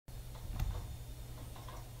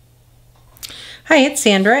Hi, it's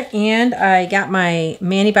Sandra, and I got my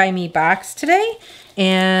Mani by Me box today,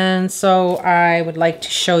 and so I would like to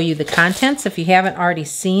show you the contents if you haven't already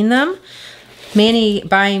seen them.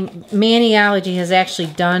 Maniology has actually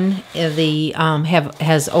done the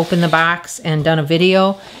has opened the box and done a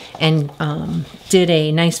video and did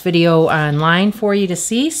a nice video online for you to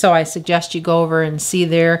see, so I suggest you go over and see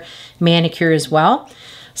their manicure as well.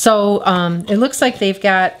 So it looks like they've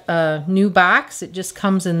got a new box. It just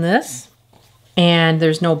comes in this. And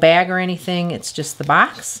there's no bag or anything, it's just the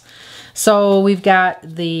box. So we've got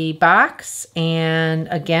the box, and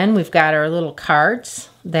again we've got our little cards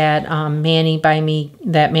that Mani by Me,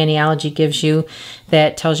 that Maniology gives you,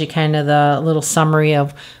 that tells you kind of the little summary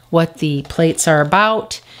of what the plates are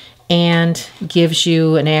about, and gives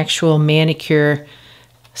you an actual manicure,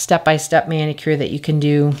 step-by-step manicure that you can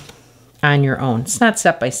do on your own. It's not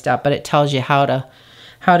step-by-step, but it tells you how to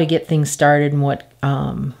get things started and what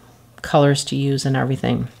colors to use and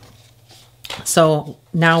everything. So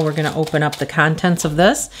now we're going to open up the contents of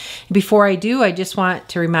this. Before I do, I just want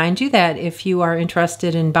to remind you that if you are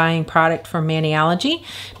interested in buying product from Maniology,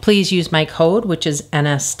 please use my code, which is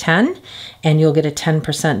NS10, and you'll get a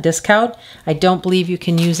 10% discount. I don't believe you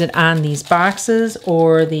can use it on these boxes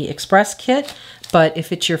or the Express kit, but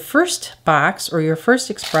if it's your first box or your first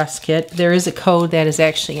Express kit, there is a code that is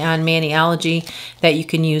actually on Maniology that you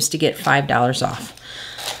can use to get $5 off.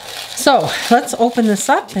 So let's open this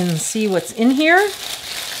up and see what's in here.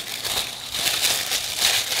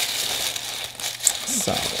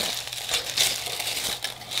 So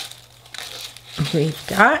we've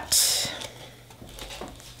got,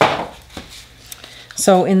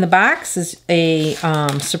 so in the box is a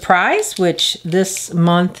surprise, which this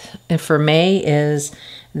month for May is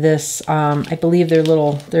this, I believe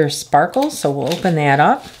they're sparkles, so we'll open that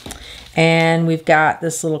up. And we've got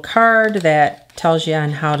this little card that tells you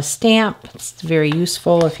on how to stamp. It's very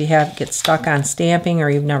useful if you get stuck on stamping or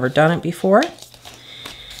you've never done it before.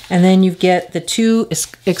 And then you get the two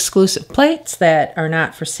exclusive plates that are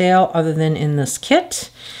not for sale other than in this kit.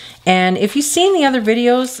 And if you've seen the other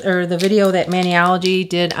videos, or the video that Maniology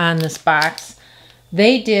did on this box,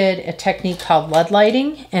 they did a technique called lead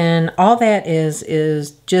lighting, and all that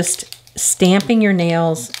is just stamping your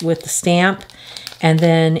nails with the stamp, and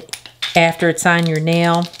then after it's on your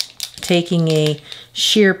nail, taking a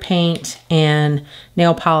sheer paint and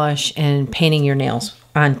nail polish and painting your nails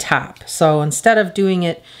on top. So instead of doing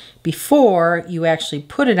it before you actually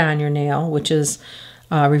put it on your nail, which is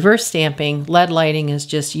reverse stamping, lead lighting is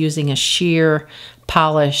just using a sheer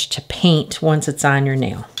polish to paint once it's on your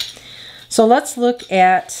nail. So let's look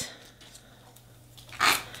at,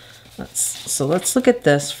 let's look at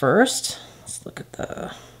this first. Let's look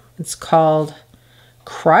at it's called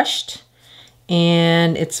Crushed,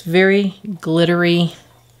 and it's very glittery.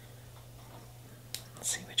 Let's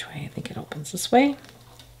see which way. I think it opens this way.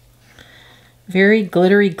 Very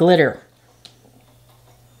glittery glitter.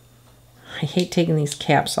 I hate taking these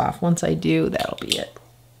caps off. Once I do, that'll be it.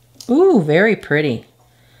 Ooh, very pretty.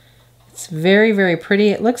 It's very, very pretty.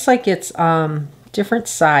 It looks like it's different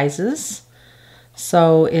sizes,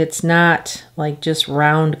 so it's not like just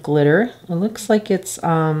round glitter. It looks like it's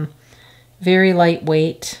very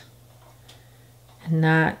lightweight and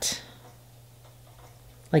not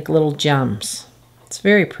like little gems. It's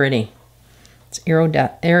very pretty. It's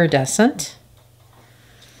iridescent.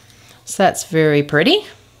 So that's very pretty.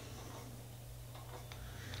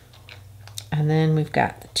 And then we've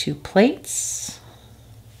got the two plates.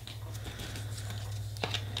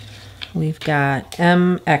 We've got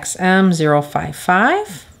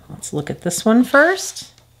MXM055. Let's look at this one first.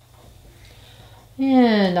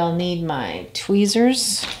 And I'll need my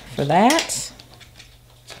tweezers for that.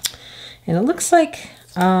 And it looks like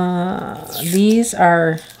these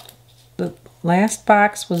are, the last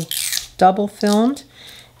box was double filmed.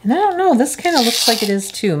 And I don't know, this kind of looks like it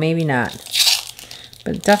is too, maybe not.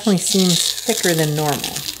 But it definitely seems thicker than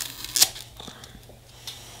normal.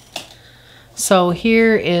 So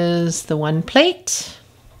here is the one plate.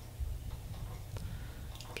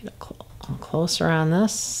 Get a closer on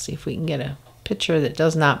this, see if we can get a picture that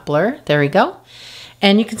does not blur. There we go.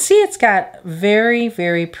 And you can see it's got very,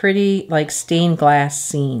 very pretty like stained glass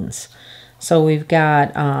scenes. So we've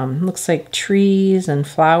got, looks like trees and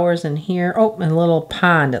flowers in here. Oh, and a little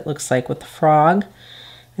pond it looks like with the frog.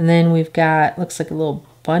 And then we've got, looks like a little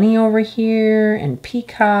bunny over here, and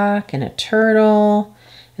peacock, and a turtle,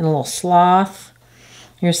 and a little sloth.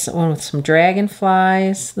 Here's one with some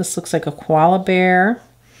dragonflies. This looks like a koala bear.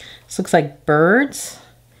 This looks like birds.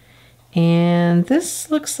 And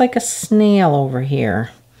this looks like a snail over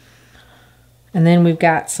here. And then we've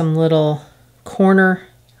got some little corner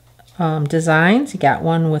designs. You got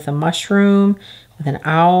one with a mushroom, with an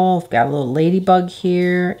owl. We've got a little ladybug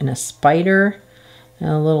here, and a spider, and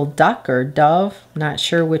a little duck or dove, not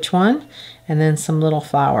sure which one, and then some little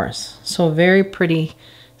flowers. So very pretty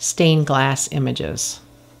stained glass images.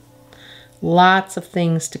 Lots of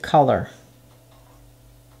things to color.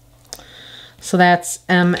 So that's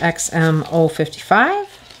MXM055,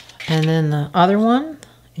 and then the other one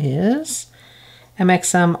is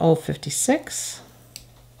MXM056.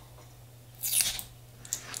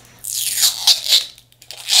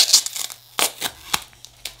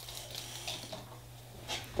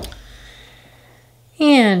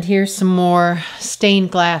 And here's some more stained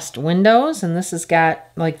glass windows, and this has got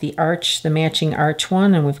like the arch, the matching arch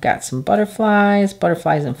one, and we've got some butterflies,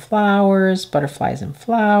 butterflies and flowers, butterflies and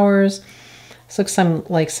flowers. This looks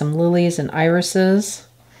like some lilies and irises,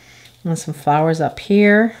 and some flowers up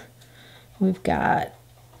here. We've got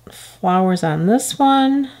flowers on this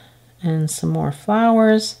one, and some more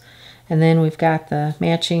flowers, and then we've got the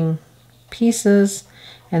matching pieces,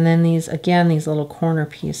 and then these, again, these little corner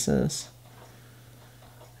pieces.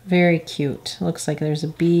 Very cute. Looks like there's a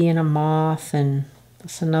bee and a moth, and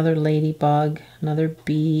that's another ladybug, another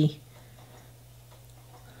bee.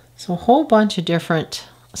 So a whole bunch of different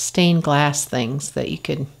stained glass things that you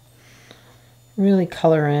could really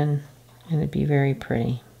color in, and it'd be very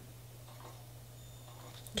pretty.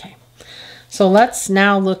 Okay, so let's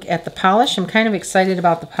now look at the polish. I'm kind of excited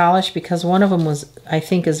about the polish because one of them was, I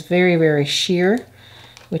think, is very, very sheer,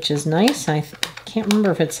 which is nice. I can't remember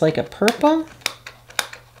if it's like a purple.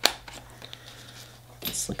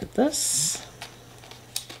 Let's look at this.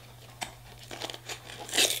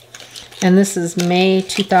 And this is May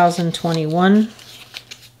 2021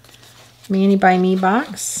 Mani by Me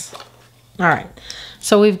box. All right.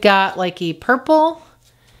 So we've got like a purple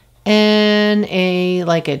and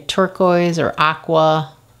like a turquoise or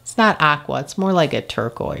aqua. It's not aqua, it's more like a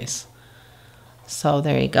turquoise. So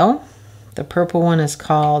there you go. The purple one is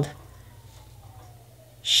called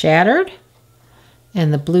Shattered.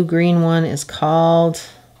 And the blue-green one is called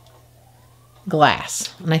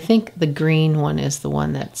Glass. And I think the green one is the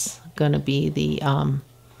one that's going to be the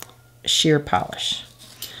sheer polish.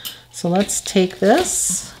 So let's take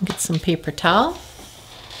this, get some paper towel.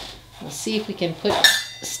 We'll see if we can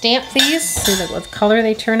stamp these, see what color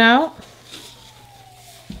they turn out.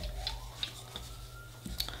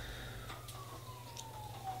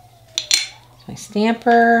 My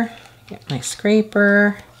stamper, get my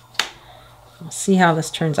scraper. We'll see how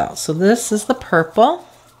this turns out. So this is the purple.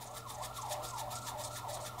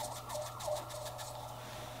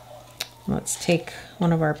 Let's take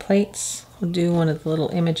one of our plates. We'll do one of the little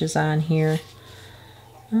images on here.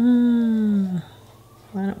 Why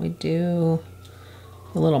don't we do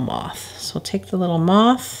the little moth? So we'll take the little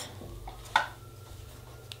moth.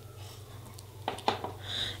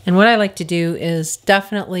 And what I like to do is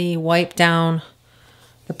definitely wipe down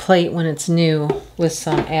the plate when it's new with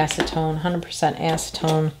some acetone, 100%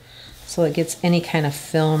 acetone, so it gets any kind of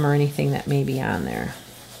film or anything that may be on there.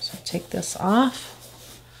 So take this off.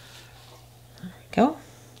 There we go.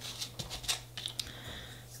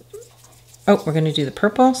 Oh, we're going to do the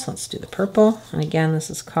purple, so let's do the purple. And again, this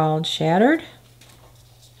is called Shattered.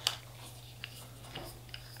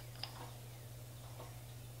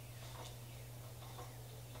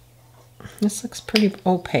 This looks pretty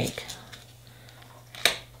opaque.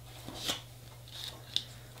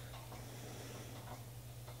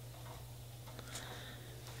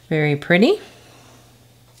 Very pretty.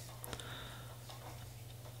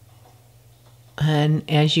 And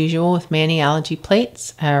as usual with Maniology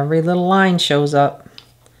plates, every little line shows up.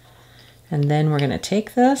 And then we're going to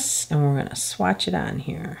take this and we're going to swatch it on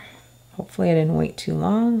here. Hopefully I didn't wait too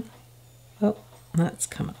long. Oh, that's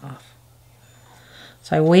coming off.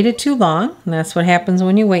 So I waited too long, and that's what happens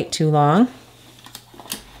when you wait too long.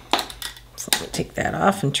 So let me take that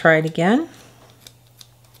off and try it again.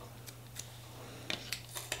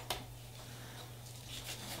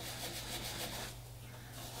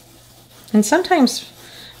 And sometimes,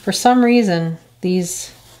 for some reason, the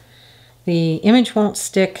image won't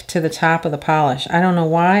stick to the top of the polish. I don't know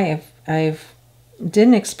why. I've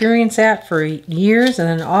didn't experience that for years, and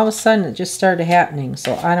then all of a sudden it just started happening.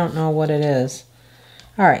 So I don't know what it is.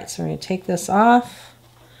 All right, so we're going to take this off,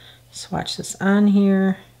 swatch this on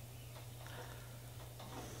here.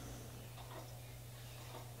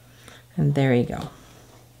 And there you go.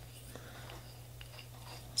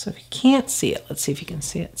 So if you can't see it, let's see if you can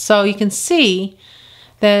see it. So you can see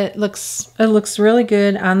that it looks really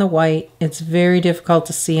good on the white. It's very difficult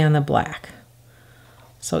to see on the black.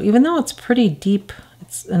 So even though it's pretty deep,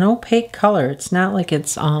 it's an opaque color. It's not like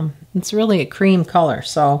it's really a cream color,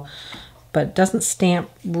 so, but it doesn't stamp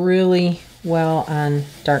really well on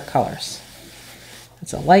dark colors.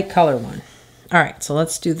 It's a light color one. All right, so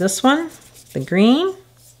let's do this one, the green.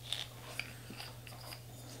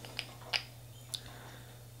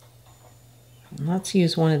 And let's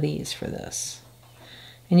use one of these for this.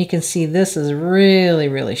 And you can see this is really,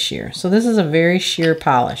 really sheer. So this is a very sheer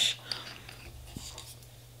polish,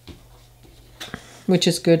 which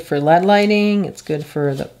is good for LED lighting. It's good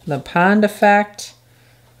for the pond effect.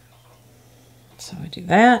 So I do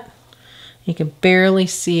that. You can barely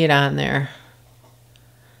see it on there.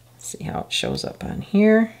 Let's see how it shows up on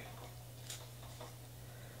here.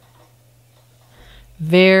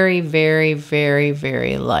 Very, very, very,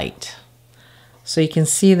 very light. So you can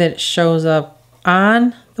see that it shows up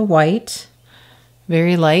on the white,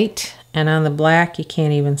 very light, and on the black you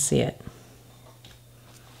can't even see it.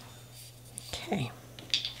 Okay.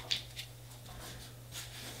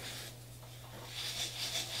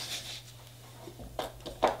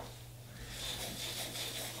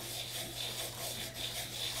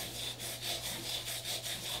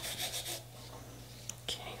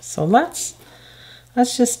 Okay, so let's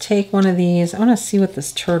just take one of these. I want to see what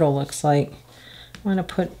this turtle looks like. I'm going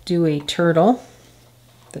to do a turtle,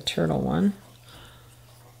 the turtle one.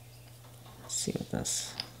 Let's see what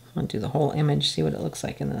this, I'm going to do the whole image, see what it looks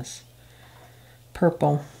like in this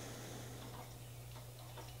purple.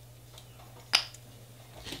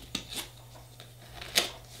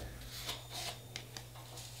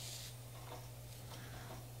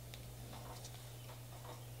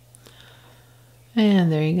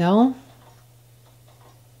 And there you go.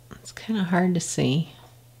 It's kind of hard to see.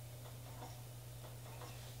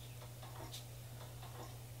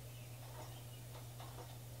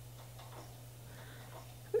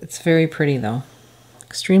 It's very pretty though,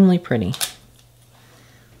 extremely pretty.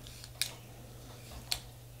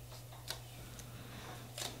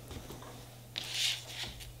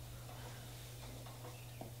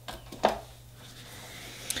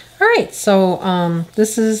 All right, so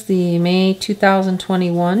this is the May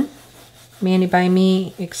 2021 Mani by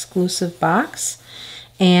Me exclusive box,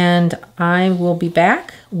 and I will be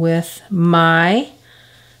back with my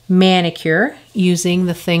manicure using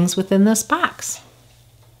the things within this box.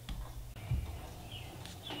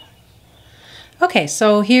 Okay,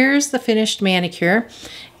 so here's the finished manicure,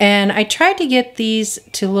 and I tried to get these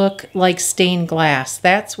to look like stained glass.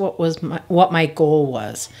 That's what my goal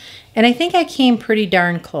was, and I think I came pretty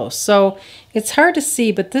darn close. So it's hard to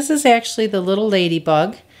see, but this is actually the little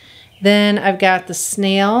ladybug. Then I've got the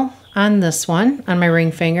snail on this one, on my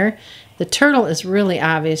ring finger. The turtle is really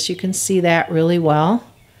obvious. You can see that really well.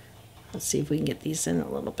 Let's see if we can get these in a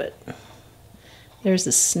little bit. There's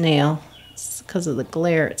the snail. It's because of the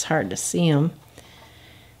glare, it's hard to see them.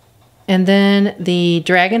 And then the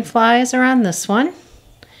dragonflies are on this one.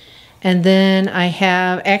 And then I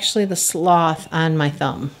have actually the sloth on my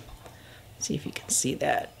thumb. Let's see if you can see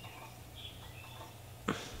that.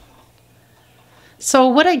 So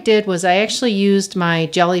what I did was I actually used my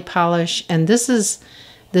jelly polish, and this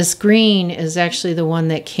green is actually the one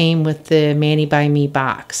that came with the Mani by Me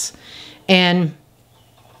box. And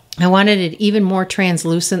I wanted it even more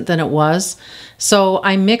translucent than it was. So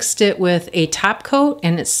I mixed it with a top coat,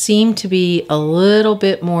 and it seemed to be a little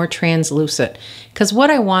bit more translucent. Because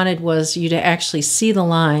what I wanted was you to actually see the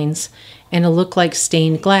lines and it look like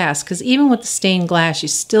stained glass. Because even with the stained glass, you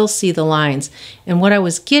still see the lines. And what I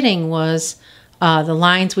was getting was the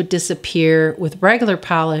lines would disappear. With regular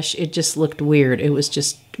polish, it just looked weird. It was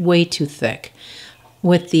just way too thick.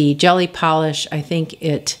 With the jelly polish, I think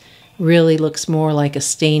it really looks more like a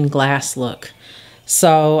stained glass look.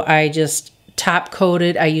 So I just top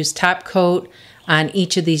coated. I used top coat on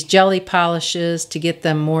each of these jelly polishes to get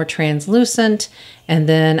them more translucent, and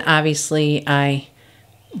then obviously I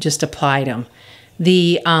just applied them.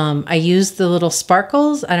 I used the little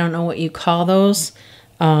sparkles. I don't know what you call those,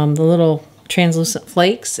 the little translucent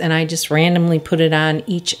flakes, and I just randomly put it on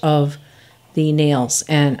each of the nails,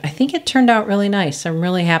 and I think it turned out really nice. I'm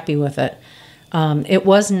really happy with it. It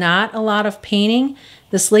was not a lot of painting.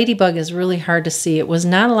 This ladybug is really hard to see. It was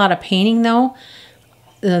not a lot of painting though.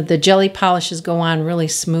 The jelly polishes go on really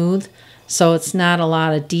smooth, so it's not a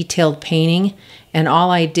lot of detailed painting, and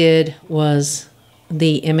all I did was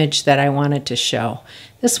the image that I wanted to show.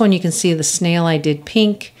 This one you can see the snail I did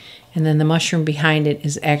pink, and then the mushroom behind it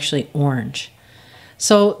is actually orange.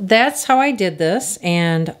 So that's how I did this,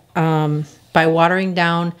 and by watering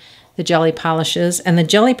down the jelly polishes. And the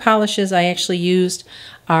jelly polishes I actually used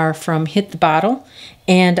are from Hit the Bottle,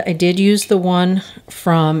 and I did use the one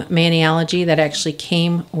from Maniology that actually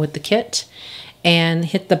came with the kit. and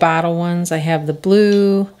hit the bottle ones. I have the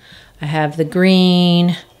blue, I have the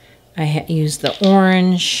green, I used the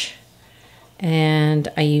orange, and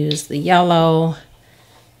I used the yellow,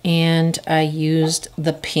 and I used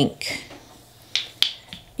the pink.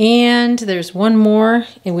 And there's one more,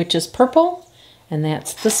 which is purple, and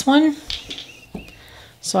that's this one.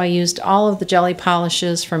 So I used all of the jelly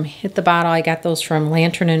polishes from Hit the Bottle. I got those from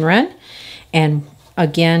Lantern and Wren. And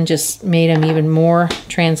again, just made them even more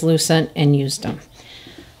translucent and used them.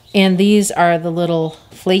 And these are the little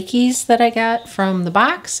flakies that I got from the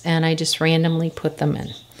box, and I just randomly put them in.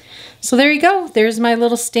 So there you go. There's my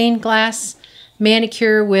little stained glass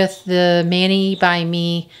manicure with the Mani by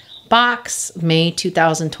Me box, May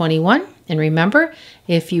 2021. And remember,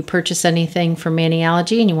 if you purchase anything from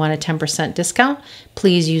Maniology and you want a 10% discount,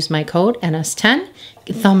 please use my code NS10.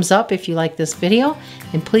 Thumbs up if you like this video,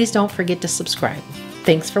 and please don't forget to subscribe.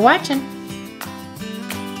 Thanks for watching.